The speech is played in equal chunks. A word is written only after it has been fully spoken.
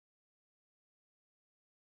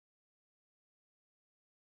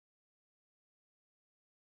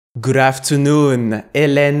Good afternoon,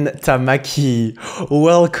 Hélène Tamaki.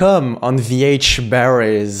 Welcome on VH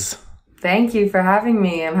Berries. Thank you for having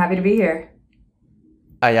me. I'm happy to be here.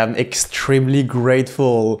 I am extremely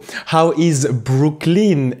grateful. How is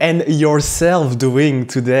Brooklyn and yourself doing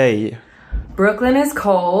today? Brooklyn is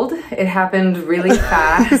cold. It happened really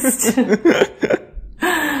fast. And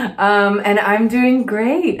I'm doing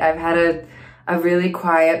great. I've had a really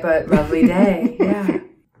quiet but lovely day. Yeah.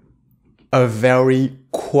 A very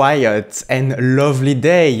quiet and lovely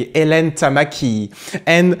day, Hélène Tamaki.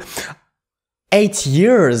 And 8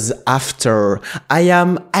 years after, I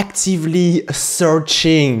am actively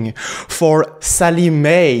searching for Sally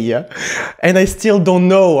Mae, and I still don't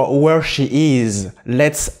know where she is.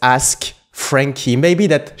 Let's ask Frankie, maybe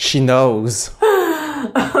that she knows.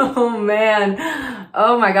 Oh man.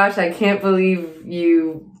 Oh my gosh, I can't believe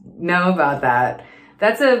you know about that.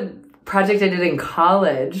 That's a project I did in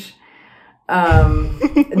college.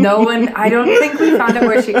 No one, I don't think we found out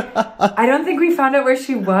where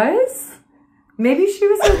she was. Maybe she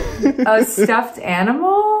was a stuffed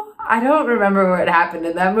animal. I don't remember what happened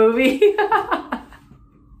in that movie.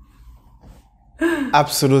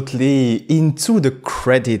 Absolutely. Into the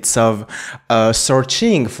credits of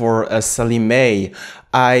searching for Sally Mae,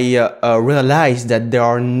 I realized that there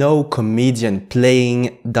are no comedian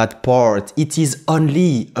playing that part. It is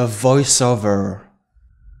only a voiceover.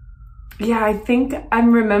 Yeah, I think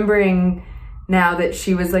I'm remembering now that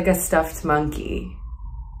she was like a stuffed monkey.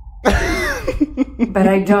 But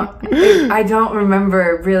I don't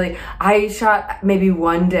remember really. I shot maybe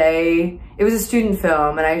one day. It was a student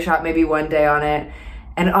film and I shot maybe one day on it.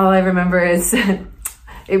 And all I remember is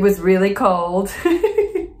it was really cold.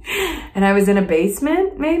 And I was in a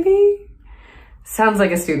basement, maybe? Sounds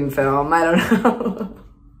like a student film. I don't know.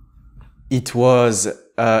 It was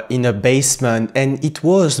in a basement, and it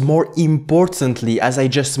was, more importantly, as I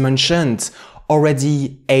just mentioned,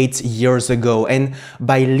 already 8 years ago. And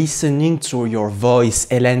by listening to your voice,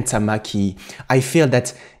 Hélène Tamaki, I feel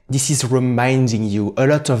that this is reminding you a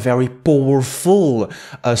lot of very powerful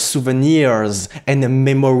souvenirs and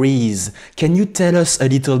memories. Can you tell us a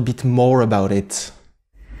little bit more about it?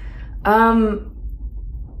 Well,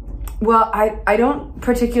 I don't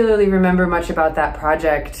particularly remember much about that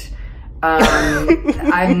project.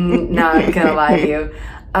 I'm not gonna lie to you.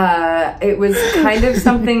 It was kind of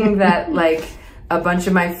something that like a bunch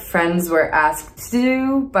of my friends were asked to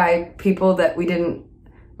do by people that we didn't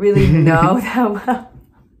really know that well.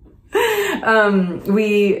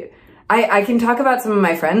 I can talk about some of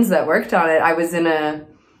my friends that worked on it. I was in a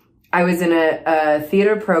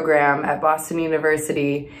theater program at Boston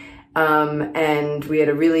University, and we had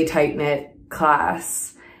a really tight-knit class.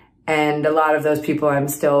 And a lot of those people I'm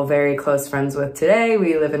still very close friends with today.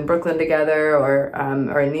 We live in Brooklyn together, or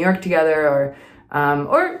in New York together, or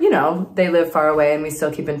you know, they live far away and we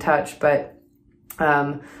still keep in touch. But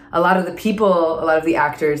a lot of the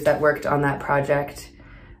actors that worked on that project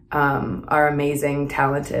are amazing,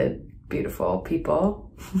 talented, beautiful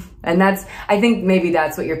people. And I think maybe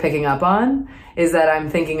that's what you're picking up on, is that I'm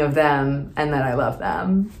thinking of them and that I love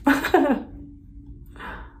them.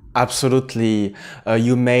 Absolutely.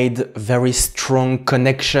 You made very strong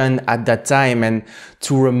connection at that time, and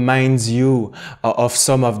to remind you of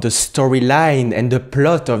some of the storyline and the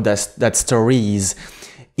plot of that stories,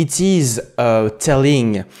 it is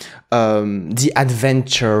telling the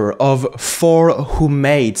adventure of 4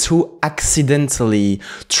 roommates who accidentally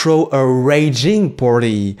throw a raging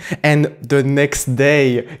party, and the next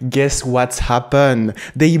day, guess what happened?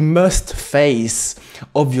 They must face,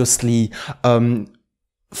 obviously,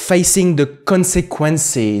 facing the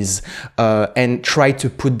consequences and try to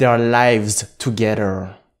put their lives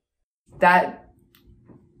together. That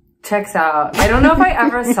checks out. I don't know if I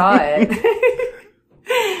ever saw it.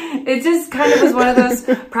 It just kind of was one of those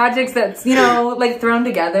projects that's, you know, like thrown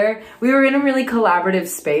together. We were in a really collaborative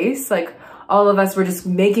space. Like all of us were just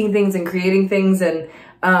making things and creating things. And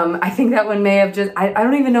I think that one may have just, I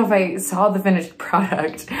don't even know if I saw the finished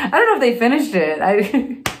product. I don't know if they finished it.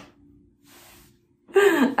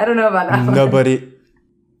 I don't know about that one.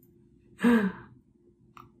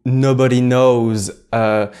 Nobody knows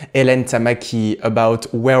Hélène Tamaki about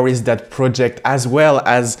where is that project, as well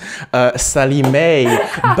as Sally Mae.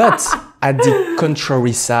 But at the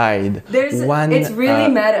contrary side, it's really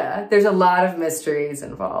meta. There's a lot of mysteries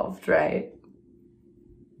involved, right?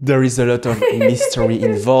 There is a lot of mystery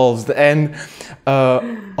involved, and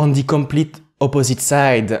on the complete opposite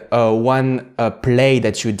side, one play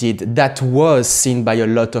that you did that was seen by a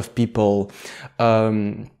lot of people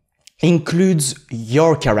includes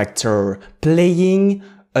your character playing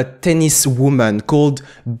a tennis woman called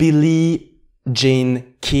Billie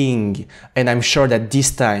Jean King. And I'm sure that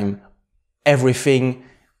this time everything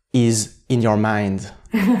is in your mind.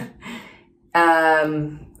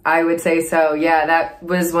 I would say so. Yeah, that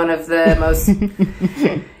was one of the most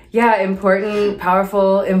important,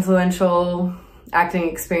 powerful, influential acting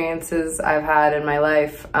experiences I've had in my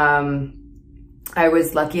life. I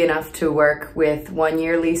was lucky enough to work with One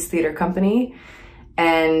Year Lease Theater Company,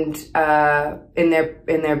 and in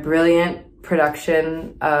their brilliant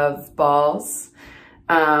production of Balls,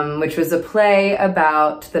 which was a play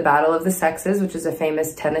about the Battle of the Sexes, which is a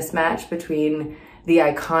famous tennis match between the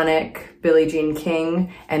iconic Billie Jean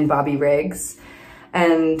King and Bobby Riggs.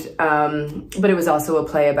 And, but it was also a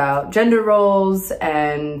play about gender roles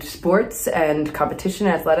and sports and competition,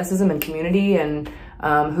 athleticism and community, and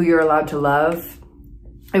who you're allowed to love.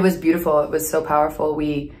 It was beautiful. It was so powerful.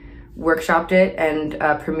 We workshopped it and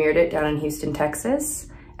premiered it down in Houston, Texas.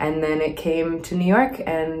 And then it came to New York,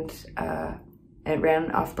 and it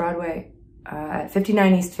ran off Broadway at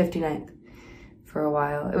 59 East 59th for a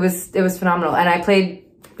while. It was phenomenal. And I played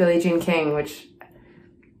Billie Jean King, which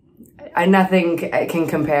nothing can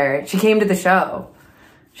compare. She came to the show.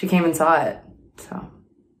 She came and saw it. So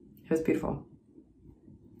it was beautiful.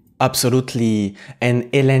 Absolutely.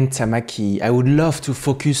 And Hélène Tamaki, I would love to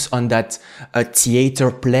focus on that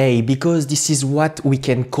theater play, because this is what we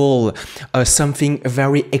can call something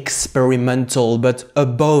very experimental, but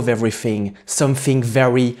above everything, something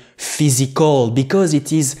very physical, because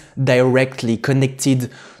it is directly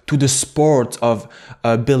connected to the sport of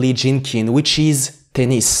Billie Jean King, which is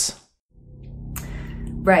tennis.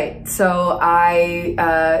 Right. So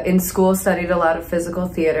I, in school, studied a lot of physical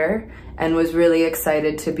theater and was really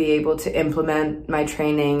excited to be able to implement my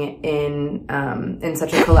training in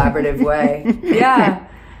such a collaborative way. Yeah,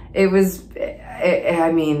 it was,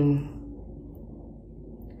 I mean,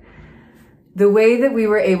 the way that we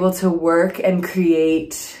were able to work and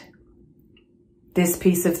create this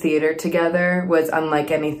piece of theater together was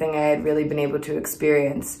unlike anything I had really been able to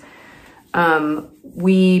experience.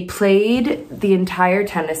 We played the entire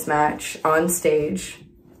tennis match on stage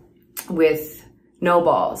with no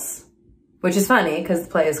balls, which is funny because the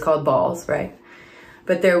play is called Balls, right?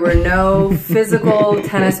 But there were no physical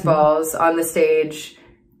tennis balls on the stage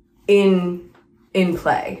in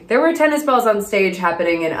play. There were tennis balls on stage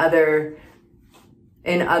happening in other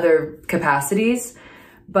capacities,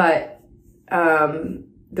 but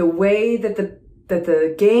the way that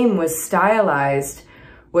the game was stylized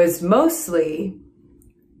was mostly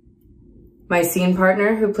my scene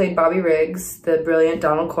partner, who played Bobby Riggs, the brilliant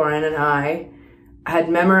Donald Corrin, and I had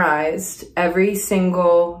memorized every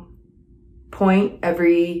single point,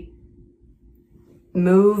 every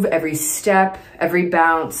move, every step, every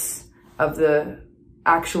bounce of the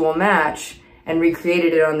actual match, and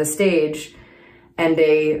recreated it on the stage. And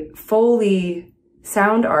a Foley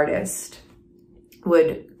sound artist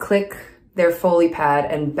would click their Foley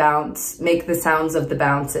pad and bounce, make the sounds of the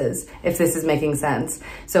bounces, if this is making sense.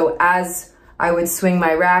 So as I would swing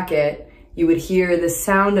my racket, you would hear the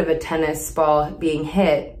sound of a tennis ball being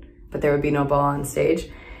hit, but there would be no ball on stage.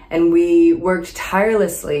 And we worked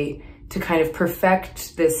tirelessly to kind of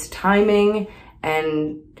perfect this timing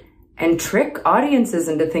and trick audiences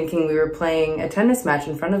into thinking we were playing a tennis match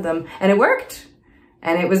in front of them. And it worked.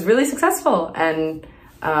 And it was really successful. And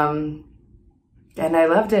I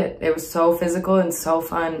loved it. It was so physical and so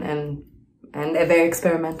fun and very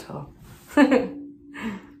experimental.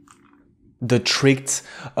 The trick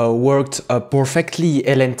worked perfectly,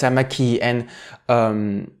 Hélène Tamaki, and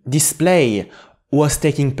this play was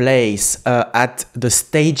taking place at the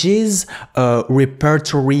Stages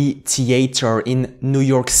Repertory Theater in New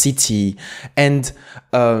York City. And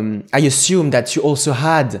I assume that you also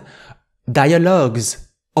had dialogues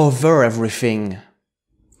over everything.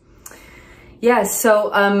 Yeah,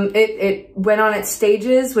 so it went on at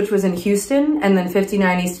Stages, which was in Houston, and then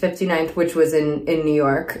 59 East 59th, which was in New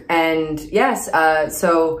York. And yes,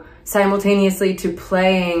 so simultaneously to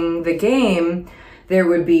playing the game, there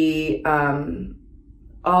would be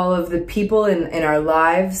all of the people in our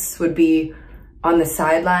lives would be on the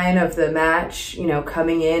sideline of the match, you know,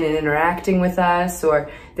 coming in and interacting with us,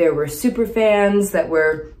 or there were super fans that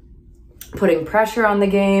were putting pressure on the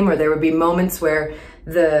game, or there would be moments where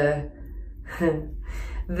the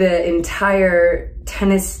entire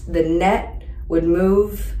the net would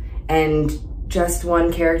move and just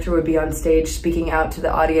one character would be on stage speaking out to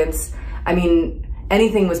the audience. I mean,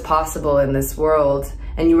 anything was possible in this world,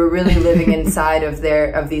 and you were really living inside of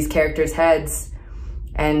these characters' heads,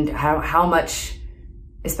 and how much,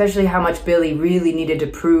 especially how much Billie really needed to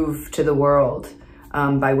prove to the world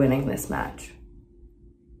by winning this match.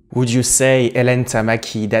 Would you say, Hélène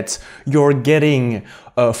Tamaki, that you're getting,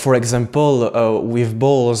 for example, with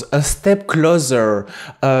balls, a step closer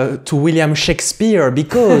to William Shakespeare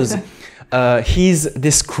because he's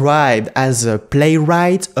described as a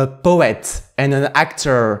playwright, a poet, and an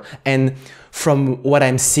actor, and from what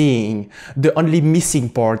I'm seeing, the only missing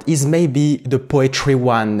part is maybe the poetry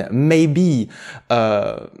one, maybe,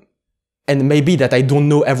 and maybe that I don't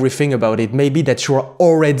know everything about it, maybe that you're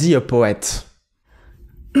already a poet.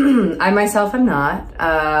 I myself am not.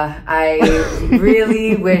 I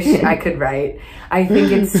really wish I could write. I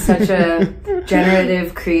think it's such a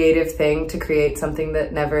generative, creative thing to create something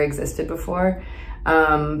that never existed before.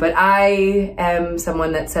 But I am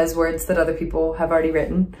someone that says words that other people have already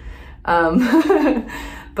written.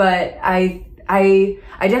 But I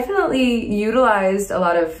definitely utilized a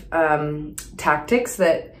lot of tactics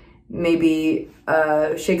that maybe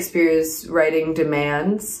Shakespeare's writing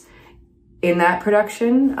demands in that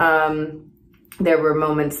production. There were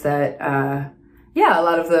moments that yeah, a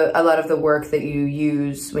lot of the work that you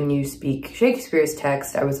use when you speak Shakespeare's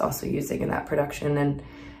text I was also using in that production. And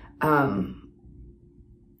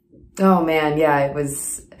oh man, yeah, it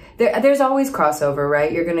was there's always crossover,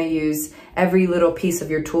 right? You're gonna use every little piece of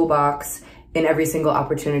your toolbox in every single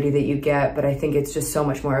opportunity that you get, but I think it's just so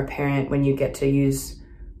much more apparent when you get to use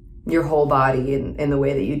your whole body in the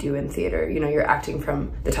way that you do in theater. You know, you're acting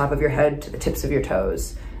from the top of your head to the tips of your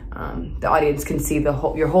toes. The audience can see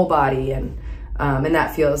your whole body, and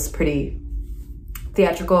that feels pretty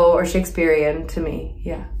theatrical or Shakespearean to me,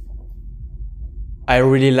 yeah. I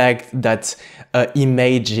really like that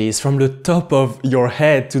images from the top of your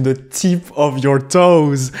head to the tip of your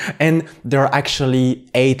toes. And there are actually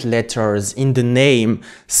 8 letters in the name,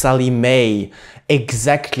 Sally Mae,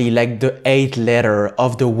 exactly like the 8th letter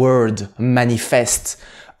of the word manifest.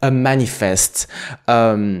 A manifest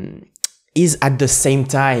is at the same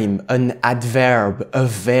time an adverb, a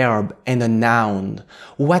verb, and a noun.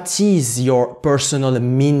 What is your personal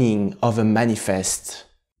meaning of a manifest?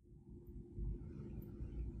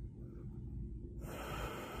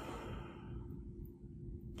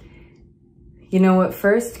 You know, what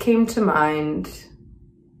first came to mind,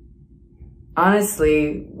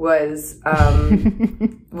 honestly, was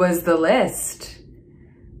was the list.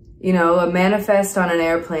 You know, a manifest on an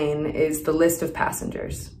airplane is the list of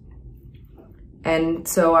passengers. And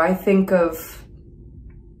so I think of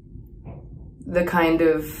the kind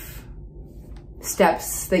of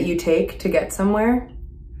steps that you take to get somewhere.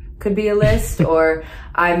 Could be a list, or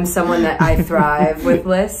I'm someone that I thrive with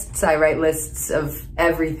lists. I write lists of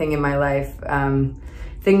everything in my life.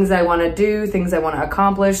 Things I want to do, things I want to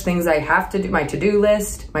accomplish, things I have to do, my to-do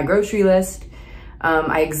list, my grocery list.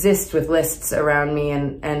 I exist with lists around me,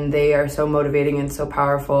 and they are so motivating and so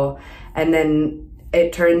powerful. And then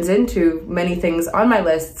it turns into many things on my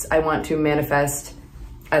lists I want to manifest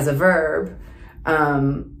as a verb.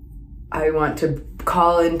 I want to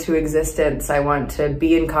call into existence. I want to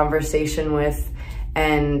be in conversation with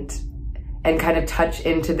and kind of touch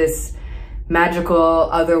into this magical,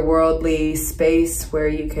 otherworldly space where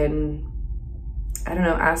you can, I don't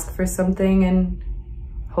know, ask for something and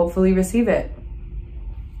hopefully receive it.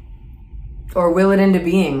 Or will it into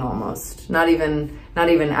being almost. Not even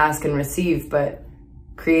ask and receive, but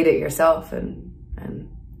create it yourself and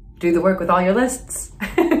do the work with all your lists.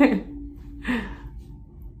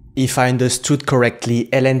 If I understood correctly,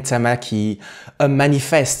 Hélène Tamaki, a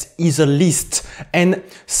manifest is a list, and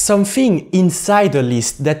something inside a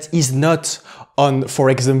list that is not on, for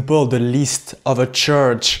example, the list of a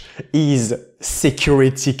church is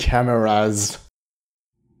security cameras.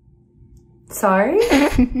 Sorry?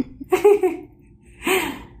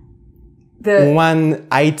 One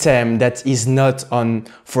item that is not on,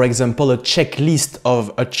 for example, a checklist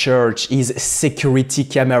of a church is security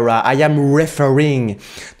camera. I am referring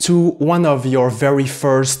to one of your very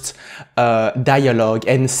first dialogue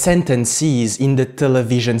and sentences in the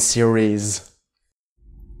television series.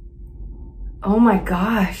 Oh my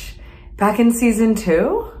gosh. Back in season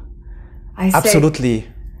 2? Absolutely.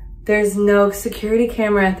 There's no security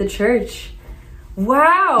camera at the church.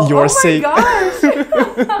 Wow. You're oh my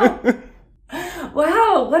gosh.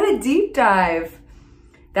 Wow, what a deep dive.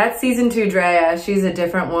 That's season 2 Drea. She's a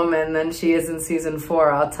different woman than she is in season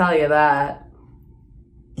 4, I'll tell you that.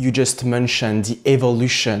 You just mentioned the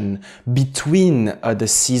evolution between the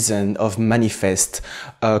season of Manifest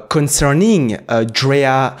concerning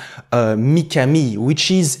Drea Mikami,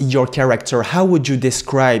 which is your character. How would you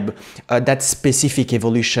describe that specific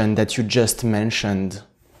evolution that you just mentioned?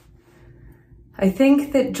 I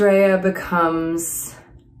think that Drea becomes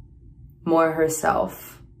more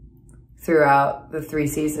herself throughout the 3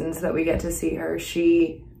 seasons that we get to see her.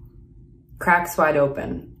 She cracks wide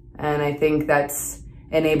open. And I think that's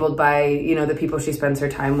enabled by, you know, the people she spends her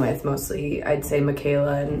time with, mostly I'd say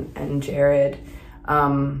Michaela and Jared,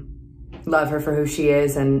 love her for who she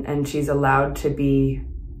is, and she's allowed to be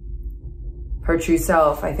her true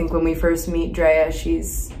self. I think when we first meet Drea,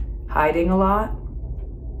 she's hiding a lot.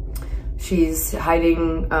 She's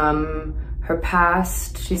hiding her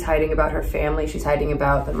past, she's hiding about her family, she's hiding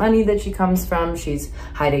about the money that she comes from, she's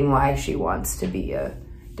hiding why she wants to be a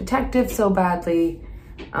detective so badly,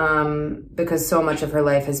 because so much of her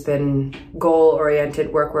life has been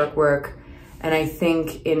goal-oriented, work, work, work. And I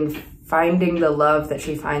think in finding the love that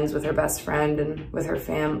she finds with her best friend and with her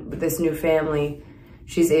with this new family,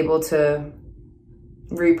 she's able to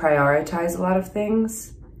reprioritize a lot of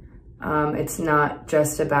things. It's not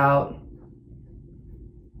just about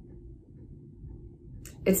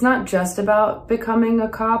becoming a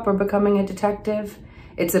cop or becoming a detective.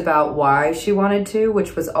 It's about why she wanted to,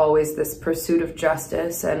 which was always this pursuit of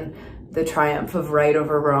justice and the triumph of right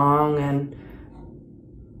over wrong.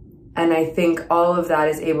 And I think all of that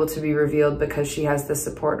is able to be revealed because she has the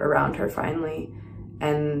support around her finally,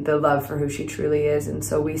 and the love for who she truly is. And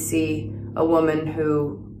so we see a woman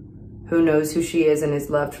who knows who she is and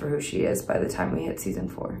is loved for who she is by the time we hit season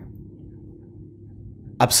 4.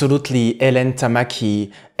 Absolutely, Hélène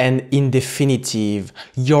Tamaki, and in definitive,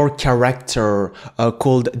 your character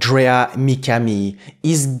called Drea Mikami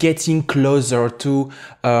is getting closer to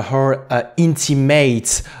her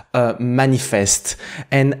intimate manifest.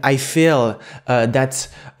 And I feel that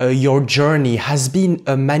your journey has been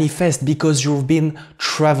a manifest because you've been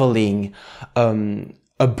traveling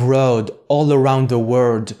abroad, all around the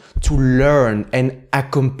world, to learn and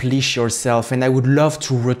accomplish yourself. And I would love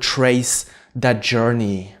to retrace that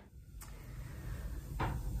journey.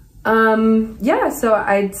 Yeah, so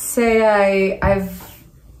I'd say a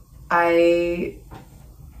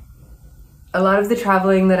lot of the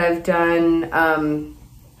traveling that I've done,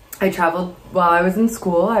 I traveled while I was in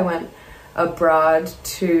school. I went abroad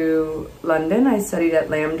to London. I studied at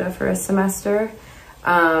Lambda for a semester,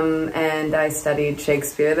 and I studied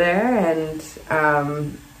Shakespeare there, and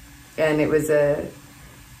it was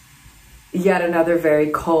yet another very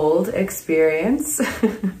cold experience.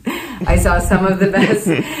 I saw some of the best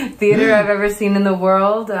theater I've ever seen in the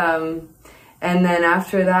world. And then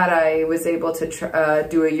after that, I was able to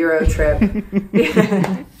do a Euro trip. And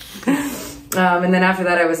then after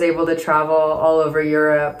that, I was able to travel all over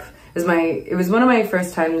Europe. It was one of my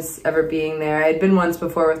first times ever being there. I had been once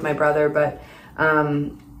before with my brother, but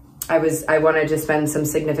I wanted to spend some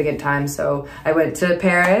significant time. So I went to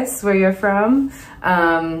Paris, where you're from.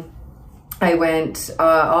 I went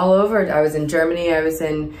all over. I was in Germany, I was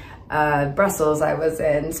in Brussels, I was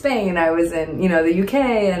in Spain, I was in, you know, the UK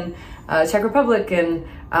and Czech Republic, and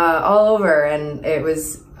all over. And it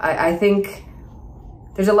was, I think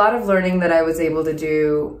there's a lot of learning that I was able to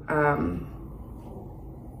do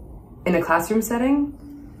in a classroom setting.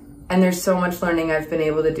 And there's so much learning I've been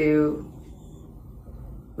able to do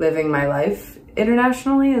living my life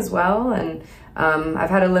internationally as well. And I've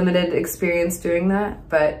had a limited experience doing that,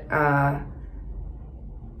 but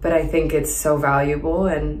I think it's so valuable,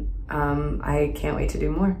 and I can't wait to do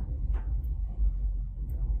more.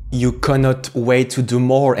 You cannot wait to do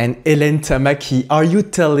more. And Hélène Tamaki, are you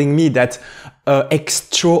telling me that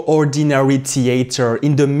extraordinary theater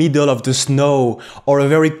in the middle of the snow or a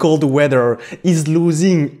very cold weather is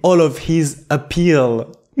losing all of his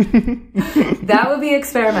appeal? That would be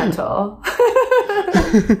experimental.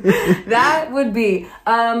 That would be,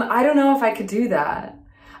 I don't know if I could do that.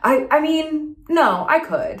 I mean, no, I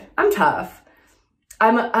could. I'm tough.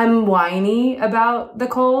 I'm whiny about the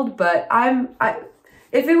cold, but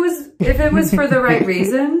if it was for the right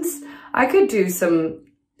reasons, I could do some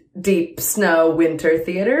deep snow winter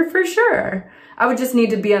theater for sure. I would just need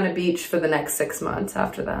to be on a beach for the next 6 months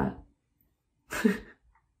after that.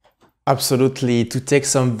 Absolutely, to take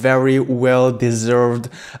some very well-deserved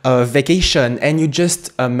vacation. And you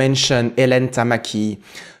just mentioned Hélène Tamaki.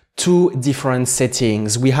 2 different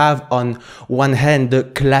settings. We have on one hand the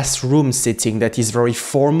classroom setting that is very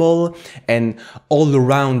formal and all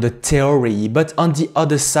around the theory, but on the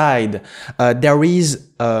other side there is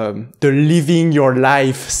the living your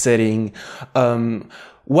life setting.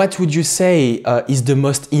 What would you say is the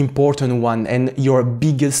most important one and your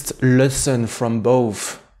biggest lesson from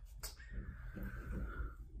both?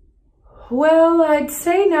 Well, I'd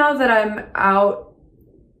say now that I'm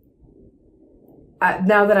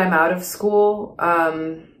out of school,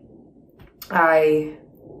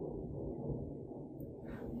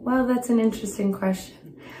 well, that's an interesting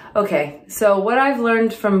question. Okay, so what I've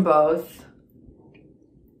learned from both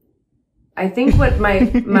I think what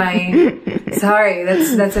sorry,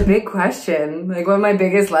 that's a big question. Like what my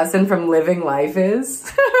biggest lesson from living life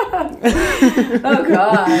is. Oh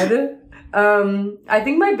God. I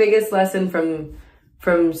think my biggest lesson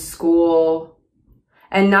from school,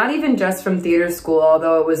 and not even just from theater school,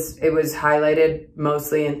 although it was highlighted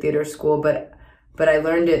mostly in theater school, but I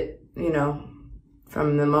learned it, you know,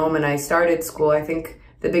 from the moment I started school. I think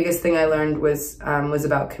the biggest thing I learned was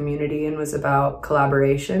about community, and was about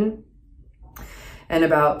collaboration, and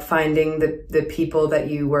about finding the people that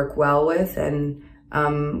you work well with, and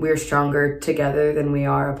we're stronger together than we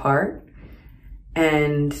are apart,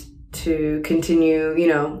 and to continue, you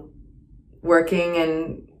know,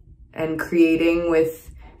 working and creating with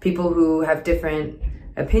people who have different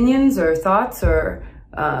opinions or thoughts or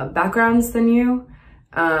backgrounds than you.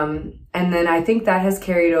 And then I think that has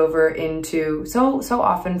carried over into, so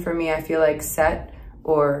often for me, I feel like set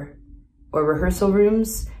or rehearsal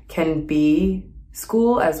rooms can be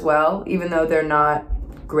school as well, even though they're not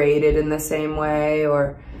graded in the same way,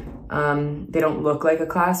 or they don't look like a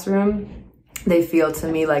classroom. They feel to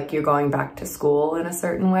me like you're going back to school in a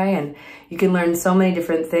certain way, and you can learn so many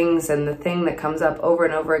different things. And the thing that comes up over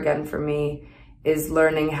and over again for me is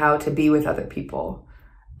learning how to be with other people,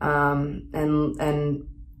 and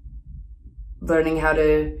learning how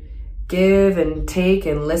to give and take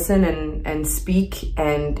and listen and speak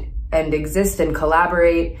and exist and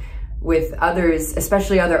collaborate with others,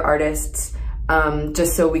 especially other artists,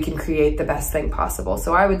 just so we can create the best thing possible.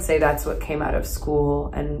 So I would say that's what came out of school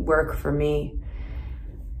and work for me.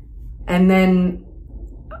 And then,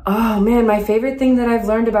 oh man, my favorite thing that I've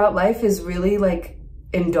learned about life is really like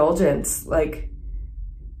indulgence. Like,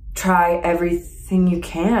 try everything you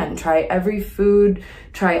can, try every food,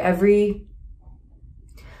 try every,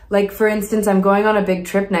 like for instance, I'm going on a big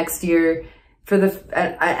trip next year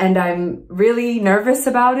and I'm really nervous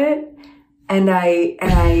about it. And I'm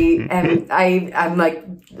like,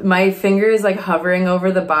 my finger is like hovering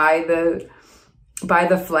over the buy the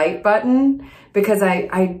flight button, because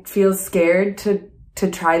I feel scared to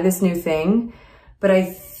try this new thing. But I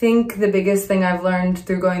think the biggest thing I've learned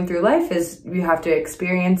through going through life is you have to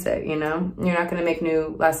experience it, you know? You're not gonna make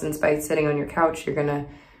new lessons by sitting on your couch. You're gonna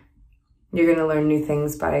learn new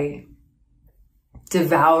things by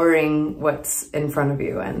devouring what's in front of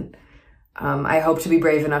you. And I hope to be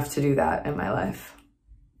brave enough to do that in my life.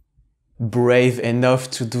 Brave enough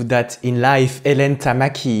to do that in life, Hélène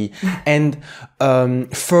Tamaki. And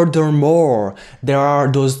furthermore, there are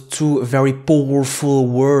those two very powerful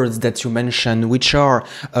words that you mentioned, which are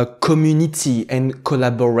community and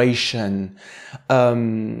collaboration.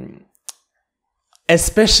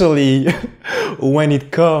 Especially when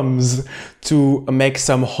it comes to make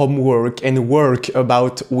some homework and work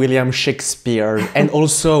about William Shakespeare and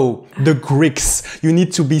also the Greeks. You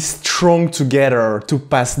need to be strong together to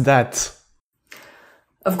pass that.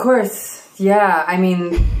 Of course, yeah. I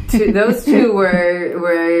mean, those two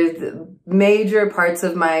were major parts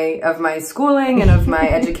of my schooling and of my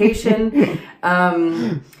education.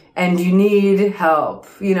 And you need help,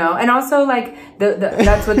 you know, and also like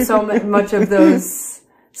that's what so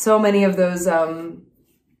many of those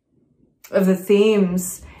of the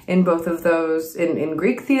themes in both of those, in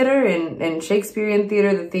Greek theater, in Shakespearean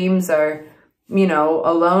theater, the themes are, you know,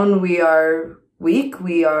 alone we are weak,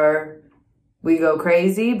 we go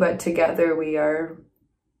crazy, but together we are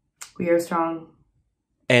strong.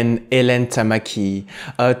 And Hélène Tamaki,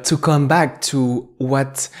 to come back to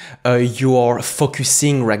what you are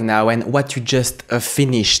focusing right now and what you just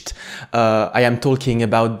finished, I am talking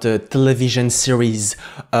about the television series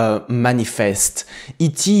Manifest.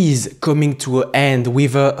 It is coming to an end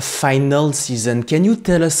with a final season. Can you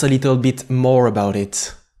tell us a little bit more about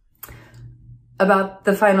it? About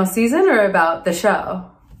the final season or about the show?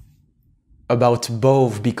 About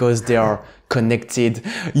both, because they are connected.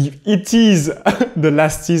 It is the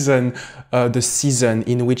last season, the season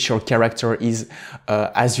in which your character is,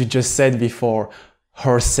 as you just said before,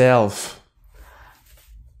 herself.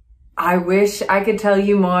 I wish I could tell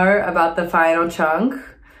you more about the final chunk,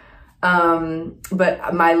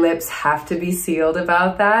 but my lips have to be sealed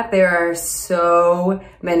about that. There are so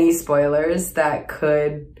many spoilers that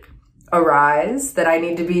could arise that I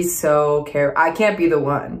need to be so careful. I can't be the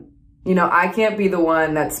one. You know, I can't be the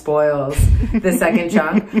one that spoils the second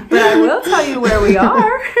chunk, but I will tell you where we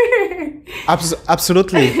are.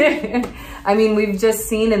 Absolutely. I mean, we've just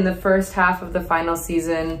seen in the first half of the final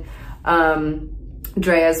season,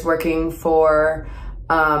 Drea's working for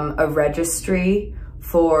a registry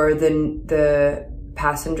for the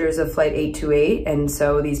passengers of Flight 828. And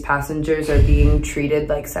so these passengers are being treated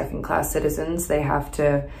like second-class citizens. They have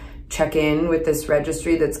to check in with this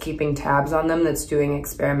registry that's keeping tabs on them, that's doing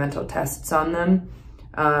experimental tests on them.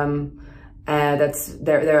 And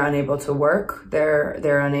they're unable to work.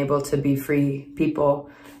 They're unable to be free people.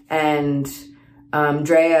 And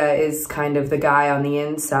Drea is kind of the guy on the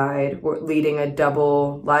inside, leading a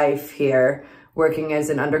double life here, working as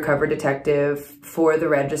an undercover detective for the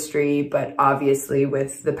registry, but obviously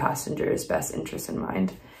with the passenger's best interest in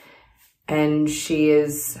mind. And she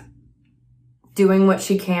is doing what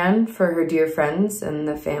she can for her dear friends and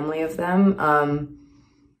the family of them.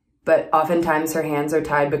 But oftentimes her hands are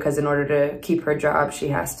tied because in order to keep her job, she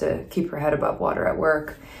has to keep her head above water at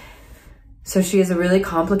work. So she has a really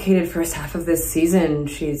complicated first half of this season.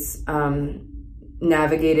 She's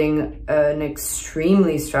navigating an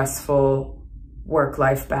extremely stressful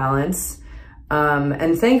work-life balance.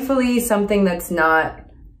 And thankfully, something that's not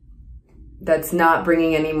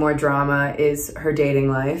bringing any more drama is her dating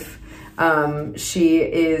life. She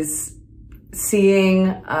is seeing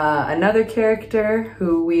another character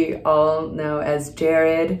who we all know as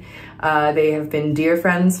Jared. They have been dear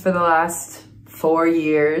friends for the last 4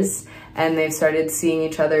 years, and they've started seeing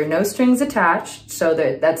each other, no strings attached, so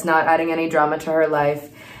that's not adding any drama to her life.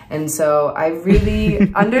 And so I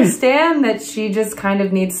really understand that she just kind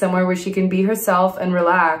of needs somewhere where she can be herself and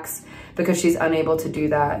relax, because she's unable to do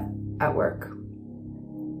that at work.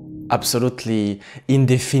 Absolutely. In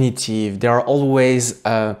definitive, there are always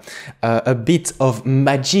a bit of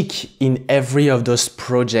magic in every of those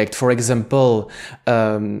projects. For example,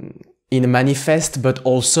 in Manifest, but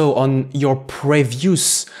also on your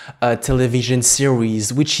previous television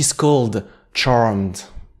series, which is called Charmed.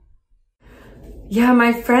 Yeah,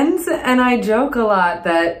 my friends and I joke a lot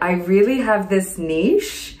that I really have this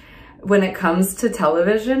niche when it comes to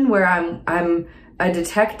television, where I'm a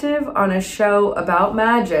detective on a show about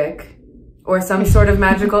magic or some sort of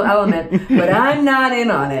magical element, but I'm not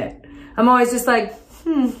in on it. I'm always just like,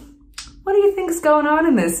 what do you think's going on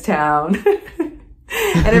in this town?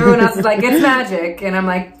 And everyone else is like, it's magic. And I'm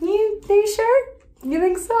like, are you sure? You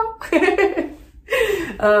think so?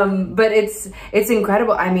 But it's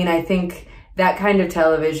incredible. I mean, I think that kind of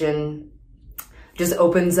television just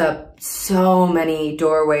opens up so many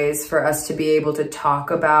doorways for us to be able to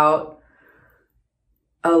talk about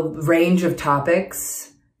a range of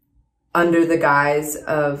topics under the guise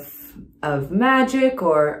of magic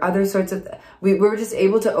or other sorts of, we were just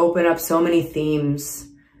able to open up so many themes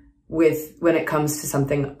when it comes to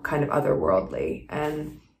something kind of otherworldly.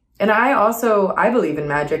 And I believe in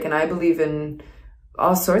magic, and I believe in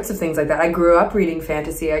all sorts of things like that. I grew up reading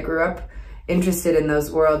fantasy. I grew up interested in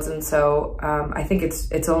those worlds. And so I think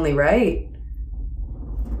it's only right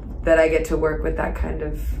that I get to work with that kind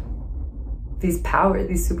of, these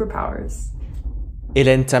superpowers.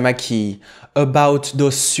 Hélène Tamaki, about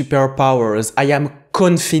those superpowers, I am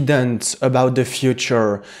confident about the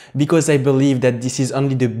future, because I believe that this is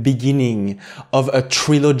only the beginning of a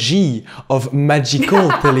trilogy of magical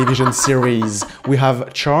television series. We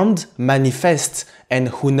have Charmed, Manifest, and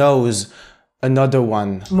who knows, another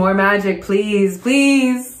one. More magic, please,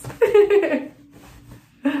 please.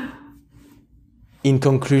 In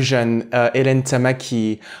conclusion, Hélène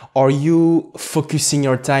Tamaki, are you focusing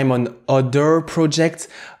your time on other projects?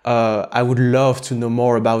 I would love to know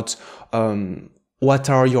more about what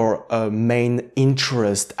are your main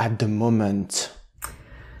interests at the moment?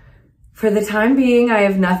 For the time being, I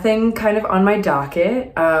have nothing kind of on my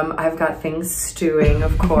docket. I've got things stewing,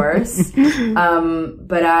 of course.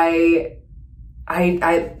 But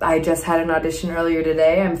I just had an audition earlier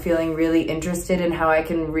today. I'm feeling really interested in how I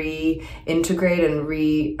can reintegrate and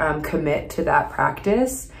recommit to that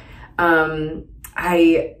practice.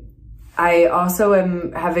 I also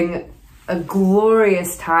am having a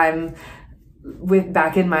glorious time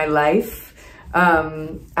back in my life.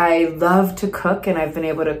 I love to cook, and I've been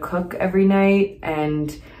able to cook every night.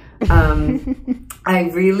 And I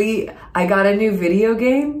got a new video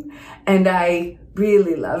game, and I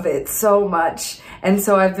really love it so much. And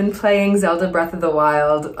so I've been playing Zelda Breath of the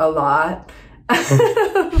Wild a lot.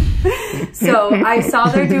 So I saw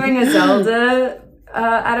they're doing a Zelda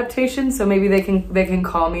adaptation, so maybe they can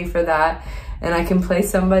call me for that, and I can play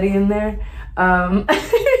somebody in there. Because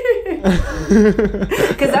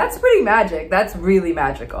that's pretty magic. That's really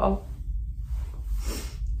magical.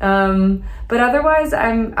 But otherwise,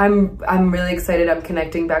 I'm really excited. I'm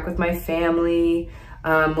connecting back with my family.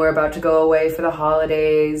 We're about to go away for the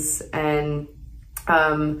holidays, and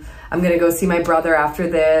I'm gonna go see my brother after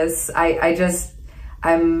this. I'm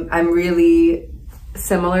really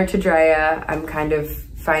similar to Drea. I'm kind of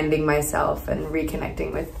finding myself and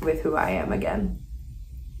reconnecting with who I am again.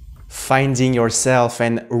 finding yourself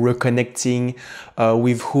and reconnecting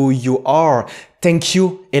with who you are. Thank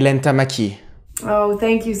you, Hélène Tamaki. Oh,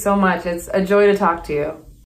 thank you so much. It's a joy to talk to you.